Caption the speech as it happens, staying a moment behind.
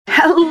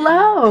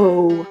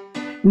Hello.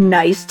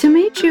 Nice to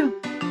meet you.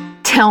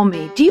 Tell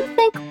me, do you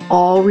think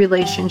all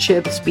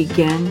relationships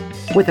begin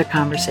with a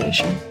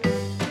conversation?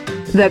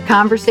 The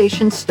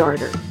conversation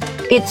starter.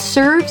 It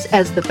serves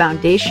as the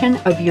foundation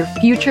of your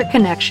future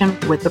connection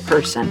with the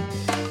person,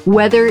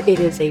 whether it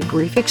is a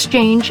brief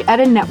exchange at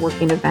a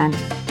networking event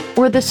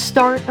or the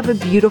start of a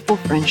beautiful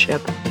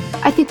friendship.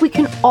 I think we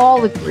can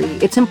all agree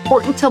it's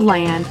important to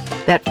land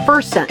that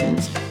first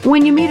sentence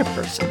when you meet a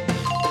person.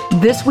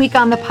 This week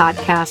on the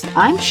podcast,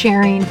 I'm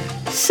sharing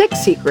 6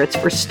 secrets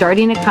for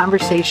starting a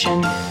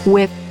conversation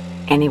with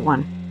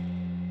anyone.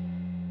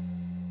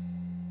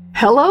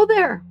 Hello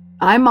there.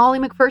 I'm Molly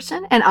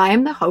McPherson, and I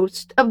am the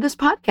host of this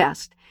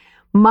podcast.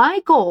 My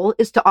goal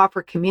is to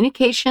offer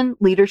communication,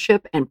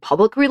 leadership, and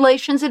public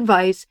relations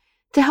advice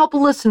to help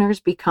listeners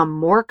become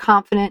more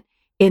confident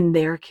in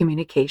their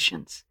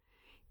communications.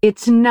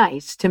 It's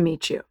nice to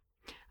meet you.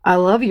 I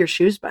love your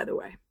shoes, by the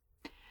way.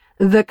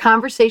 The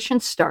conversation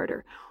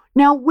starter.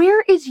 Now,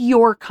 where is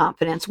your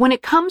confidence when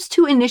it comes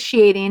to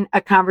initiating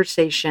a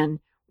conversation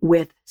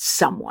with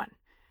someone?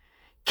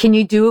 Can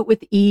you do it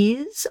with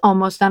ease,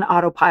 almost on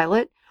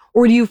autopilot?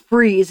 Or do you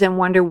freeze and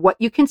wonder what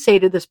you can say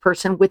to this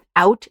person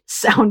without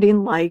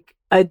sounding like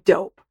a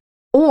dope?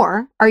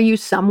 Or are you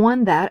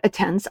someone that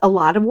attends a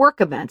lot of work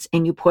events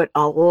and you put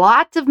a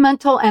lot of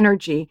mental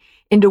energy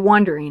into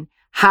wondering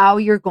how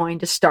you're going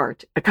to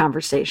start a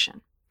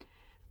conversation?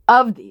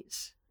 Of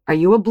these, are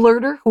you a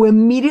blurter who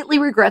immediately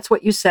regrets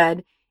what you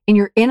said and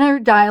your inner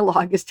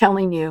dialogue is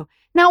telling you,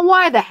 now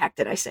why the heck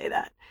did I say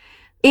that?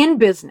 In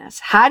business,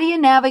 how do you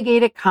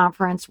navigate a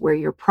conference where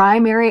your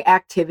primary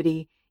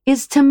activity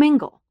is to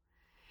mingle?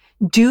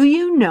 Do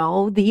you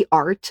know the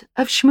art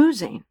of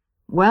schmoozing?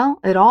 Well,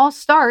 it all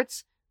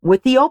starts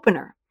with the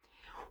opener.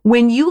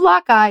 When you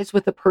lock eyes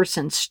with a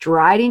person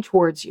striding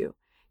towards you,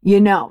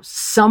 you know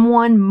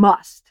someone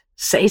must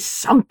say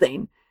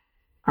something.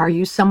 Are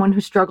you someone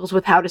who struggles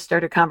with how to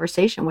start a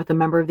conversation with a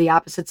member of the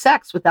opposite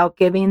sex without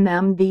giving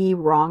them the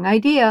wrong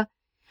idea?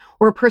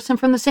 Or a person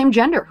from the same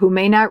gender who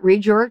may not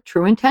read your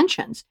true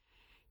intentions?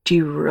 Do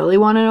you really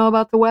want to know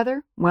about the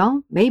weather?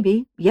 Well,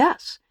 maybe,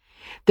 yes.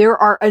 There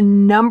are a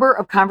number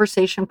of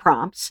conversation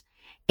prompts,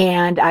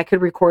 and I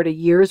could record a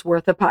year's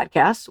worth of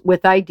podcasts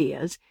with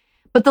ideas.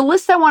 But the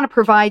list I want to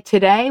provide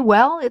today,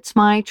 well, it's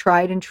my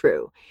tried and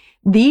true.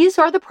 These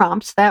are the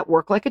prompts that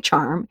work like a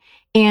charm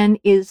and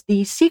is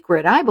the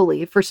secret, I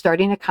believe, for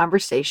starting a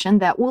conversation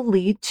that will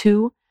lead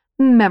to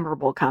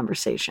memorable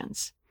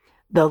conversations.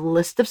 The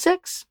list of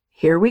 6,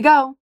 here we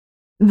go.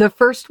 The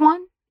first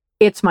one,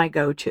 it's my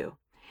go-to.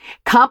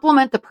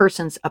 Compliment the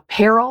person's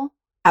apparel,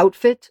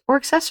 outfit, or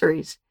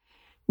accessories.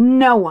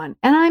 No one,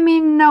 and I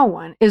mean no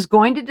one, is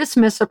going to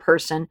dismiss a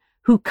person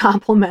who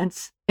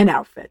compliments an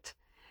outfit.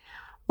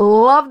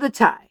 Love the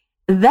tie.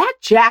 That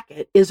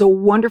jacket is a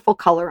wonderful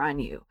color on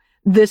you.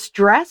 This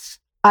dress,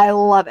 I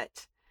love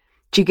it.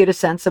 Do you get a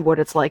sense of what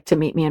it's like to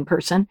meet me in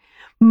person?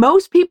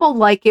 Most people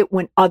like it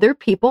when other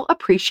people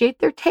appreciate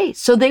their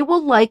taste, so they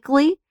will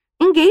likely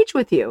engage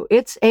with you.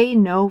 It's a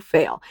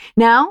no-fail.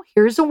 Now,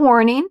 here's a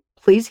warning.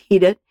 Please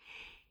heed it.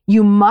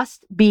 You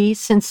must be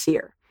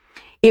sincere.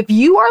 If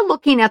you are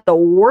looking at the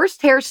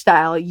worst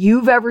hairstyle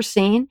you've ever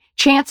seen,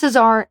 chances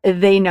are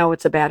they know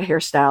it's a bad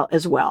hairstyle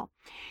as well.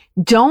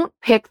 Don't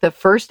pick the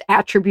first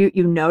attribute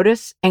you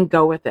notice and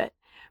go with it.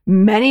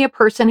 Many a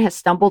person has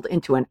stumbled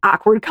into an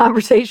awkward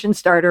conversation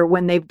starter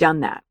when they've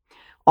done that.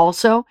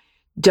 Also,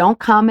 don't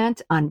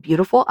comment on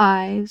beautiful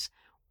eyes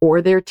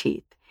or their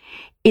teeth.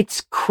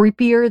 It's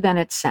creepier than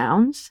it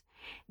sounds.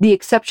 The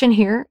exception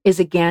here is,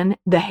 again,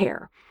 the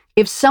hair.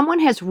 If someone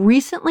has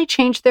recently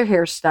changed their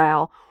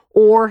hairstyle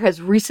or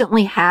has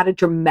recently had a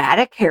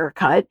dramatic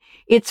haircut,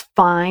 it's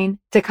fine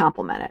to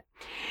compliment it.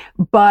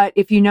 But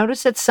if you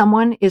notice that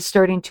someone is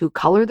starting to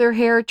color their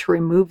hair to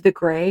remove the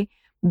gray,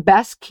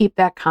 best keep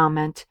that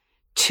comment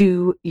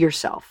to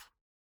yourself.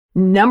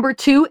 Number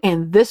 2,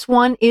 and this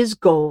one is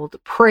gold,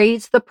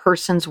 praise the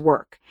person's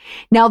work.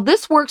 Now,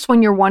 this works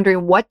when you're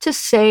wondering what to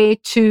say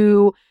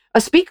to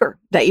a speaker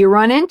that you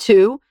run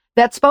into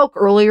that spoke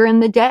earlier in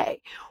the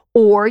day,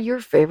 or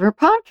your favorite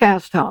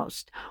podcast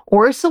host,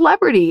 or a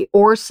celebrity,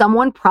 or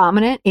someone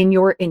prominent in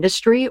your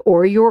industry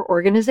or your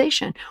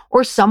organization,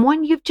 or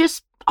someone you've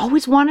just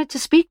always wanted to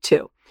speak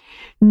to.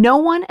 No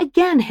one,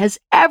 again, has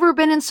ever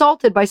been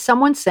insulted by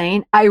someone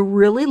saying, I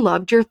really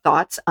loved your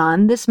thoughts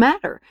on this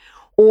matter,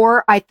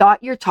 or I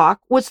thought your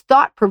talk was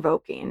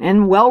thought-provoking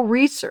and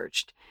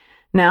well-researched.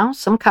 Now,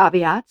 some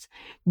caveats.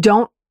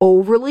 Don't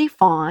overly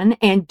fawn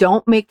and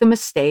don't make the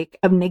mistake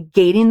of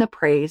negating the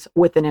praise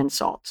with an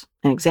insult.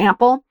 An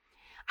example,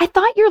 I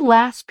thought your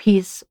last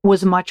piece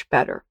was much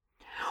better.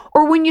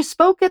 Or when you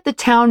spoke at the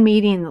town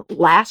meeting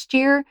last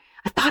year,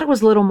 I thought it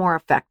was a little more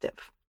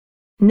effective.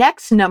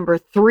 Next, number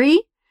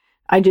 3,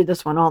 I do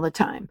this one all the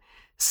time.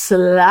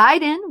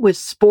 Slide in with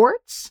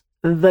sports,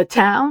 the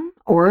town,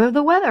 or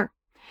the weather.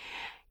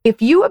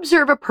 If you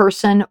observe a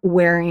person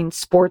wearing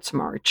sports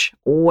merch,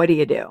 what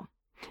do?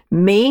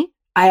 Me,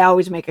 I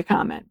always make a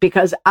comment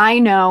because I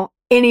know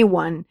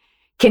anyone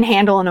can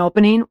handle an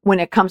opening when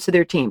it comes to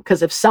their team.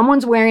 Because if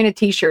someone's wearing a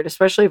t-shirt,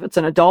 especially if it's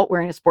an adult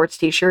wearing a sports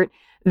t-shirt,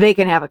 they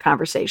can have a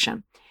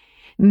conversation.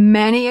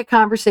 Many a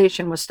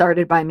conversation was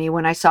started by me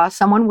when I saw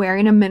someone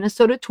wearing a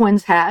Minnesota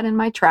Twins hat in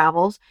my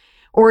travels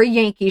or a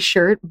Yankees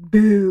shirt.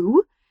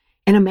 Boo.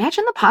 And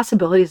imagine the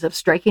possibilities of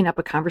striking up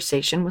a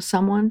conversation with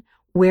someone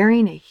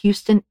wearing a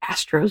Houston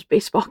Astros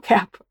baseball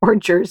cap or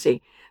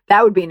jersey.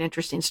 That would be an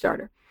interesting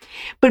starter.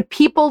 But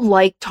people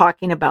like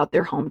talking about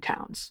their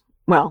hometowns.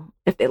 Well,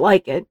 if they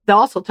like it, they'll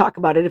also talk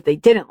about it if they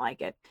didn't like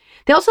it.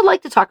 They also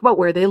like to talk about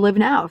where they live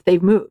now, if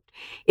they've moved.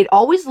 It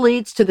always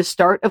leads to the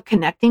start of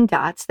connecting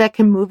dots that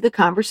can move the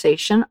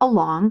conversation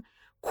along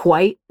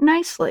quite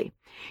nicely.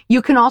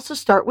 You can also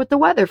start with the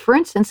weather. For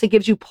instance, it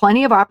gives you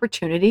plenty of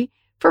opportunity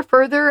for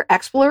further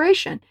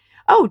exploration.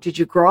 Oh, did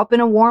you grow up in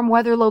a warm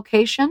weather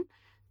location?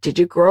 Did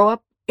you grow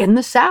up in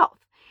the South?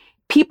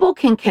 People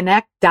can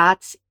connect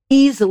dots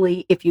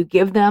easily if you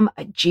give them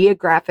a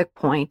geographic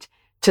point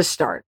to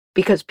start,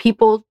 because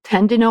people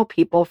tend to know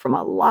people from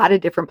a lot of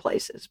different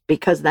places,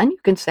 because then you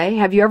can say,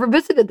 have you ever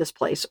visited this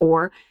place?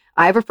 Or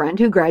I have a friend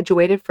who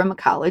graduated from a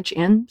college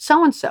in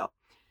so-and-so.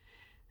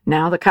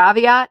 Now the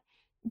caveat,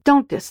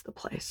 don't diss the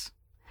place.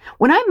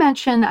 When I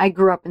mention I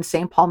grew up in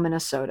St. Paul,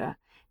 Minnesota,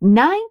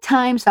 9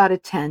 times out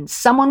of 10,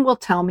 someone will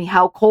tell me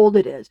how cold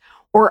it is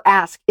or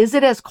ask, is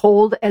it as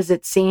cold as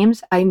it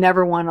seems? I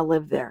never want to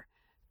live there.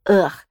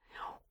 Ugh.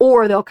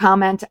 Or they'll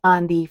comment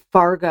on the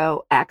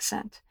Fargo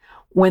accent.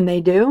 When they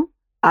do,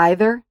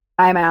 either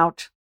I'm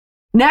out.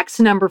 Next,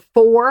 number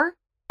 4,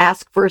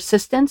 ask for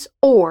assistance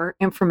or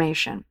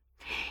information.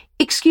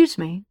 Excuse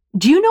me,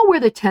 do you know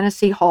where the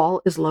Tennessee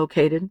Hall is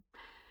located?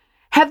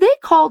 Have they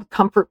called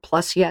Comfort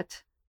Plus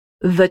yet?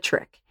 The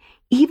trick,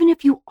 even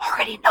if you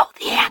already know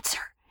the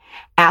answer,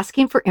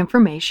 asking for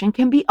information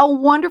can be a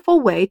wonderful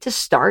way to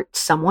start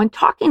someone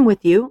talking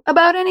with you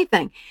about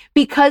anything,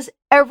 because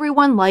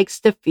everyone likes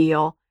to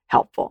feel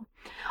helpful.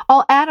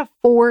 I'll add a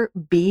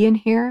 4B in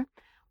here.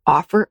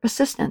 Offer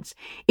assistance.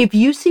 If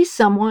you see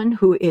someone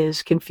who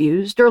is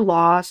confused or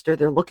lost, or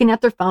they're looking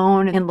at their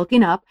phone and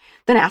looking up,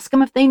 then ask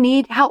them if they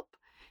need help.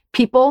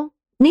 People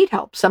need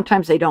help.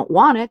 Sometimes they don't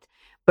want it,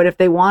 but if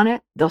they want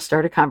it, they'll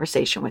start a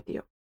conversation with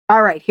you.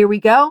 All right, here we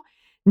go.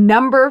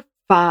 Number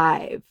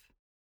 5.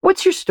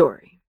 What's your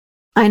story?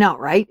 I know,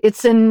 right?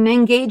 It's an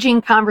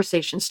engaging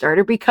conversation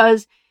starter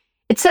because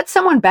it sets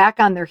someone back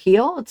on their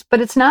heel,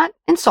 but it's not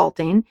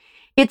insulting.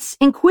 It's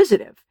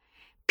inquisitive.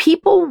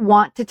 People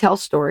want to tell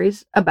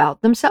stories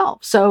about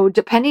themselves. So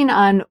depending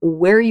on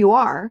where you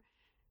are,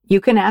 you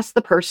can ask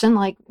the person,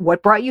 like,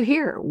 what brought you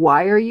here?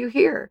 Why are you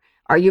here?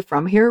 Are you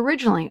from here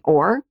originally?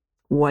 Or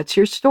what's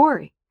your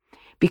story?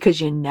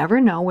 Because you never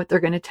know what they're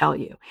going to tell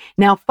you.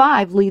 Now,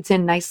 5 leads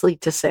in nicely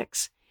to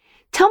 6.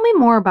 Tell me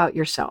more about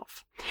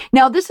yourself.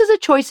 Now, this is a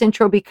choice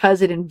intro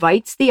because it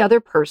invites the other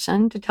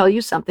person to tell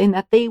you something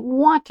that they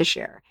want to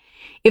share.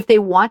 If they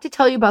want to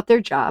tell you about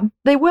their job,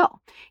 they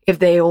will. If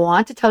they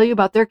want to tell you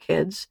about their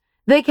kids,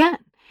 they can.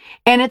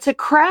 And it's a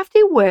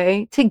crafty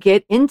way to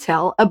get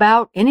intel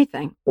about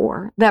anything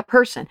or that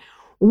person,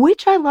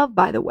 which I love,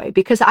 by the way,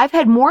 because I've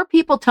had more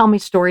people tell me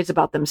stories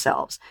about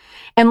themselves.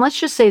 And let's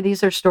just say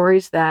these are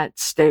stories that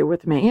stay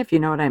with me, if you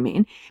know what I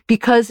mean,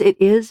 because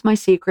it is my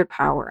secret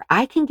power.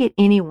 I can get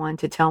anyone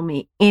to tell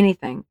me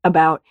anything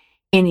about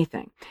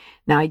anything.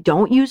 Now, I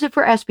don't use it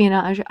for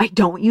espionage. I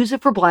don't use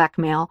it for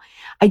blackmail.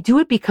 I do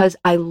it because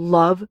I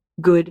love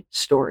good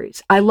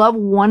stories. I love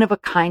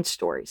one-of-a-kind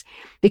stories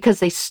because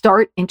they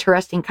start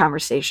interesting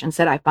conversations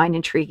that I find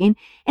intriguing,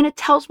 and it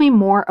tells me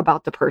more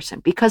about the person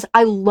because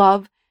I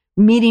love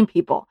meeting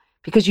people,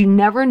 because you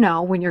never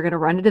know when you're going to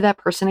run into that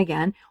person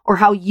again, or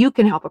how you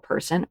can help a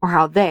person, or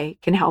how they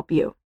can help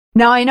you.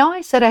 Now, I know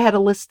I said I had a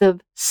list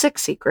of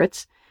 6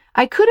 secrets.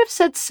 I could have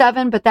said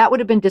 7, but that would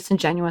have been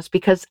disingenuous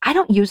because I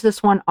don't use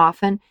this one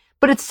often,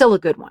 but it's still a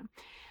good one.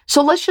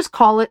 So let's just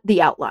call it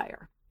the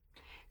outlier.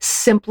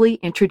 Simply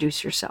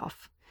introduce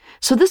yourself.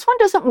 So this one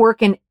doesn't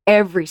work in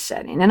every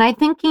setting, and I'm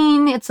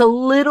thinking it's a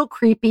little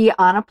creepy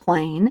on a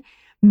plane.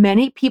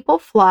 Many people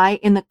fly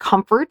in the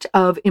comfort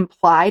of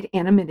implied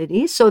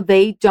anonymity, so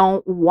they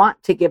don't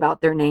want to give out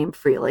their name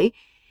freely.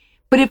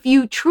 But if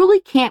you truly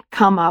can't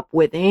come up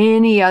with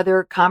any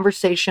other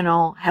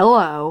conversational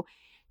hello,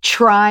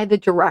 try the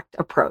direct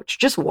approach.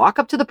 Just walk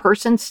up to the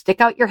person,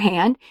 stick out your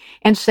hand,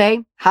 and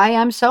say, "Hi,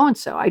 I'm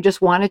so-and-so. I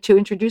just wanted to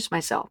introduce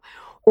myself."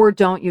 Or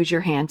don't use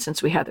your hand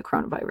since we have the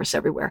coronavirus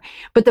everywhere.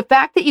 But the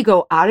fact that you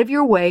go out of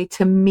your way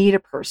to meet a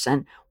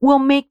person will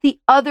make the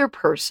other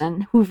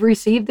person who've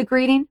received the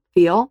greeting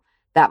feel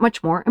that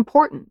much more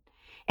important.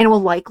 And it will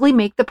likely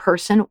make the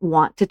person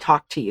want to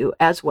talk to you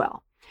as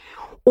well.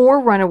 Or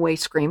run away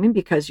screaming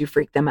because you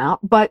freaked them out,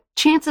 but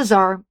chances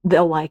are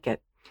they'll like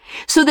it.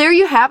 So there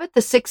you have it,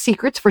 the 6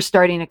 secrets for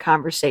starting a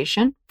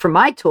conversation from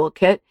my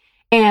toolkit,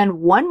 and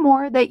one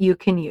more that you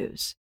can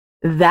use.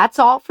 That's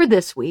all for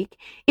this week.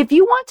 If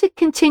you want to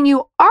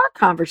continue our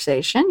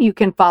conversation, you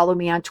can follow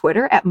me on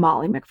Twitter at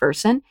Molly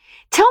McPherson.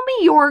 Tell me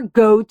your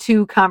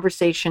go-to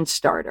conversation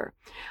starter.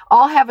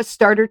 I'll have a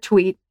starter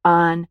tweet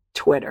on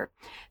Twitter.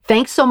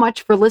 Thanks so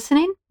much for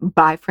listening.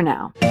 Bye for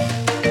now.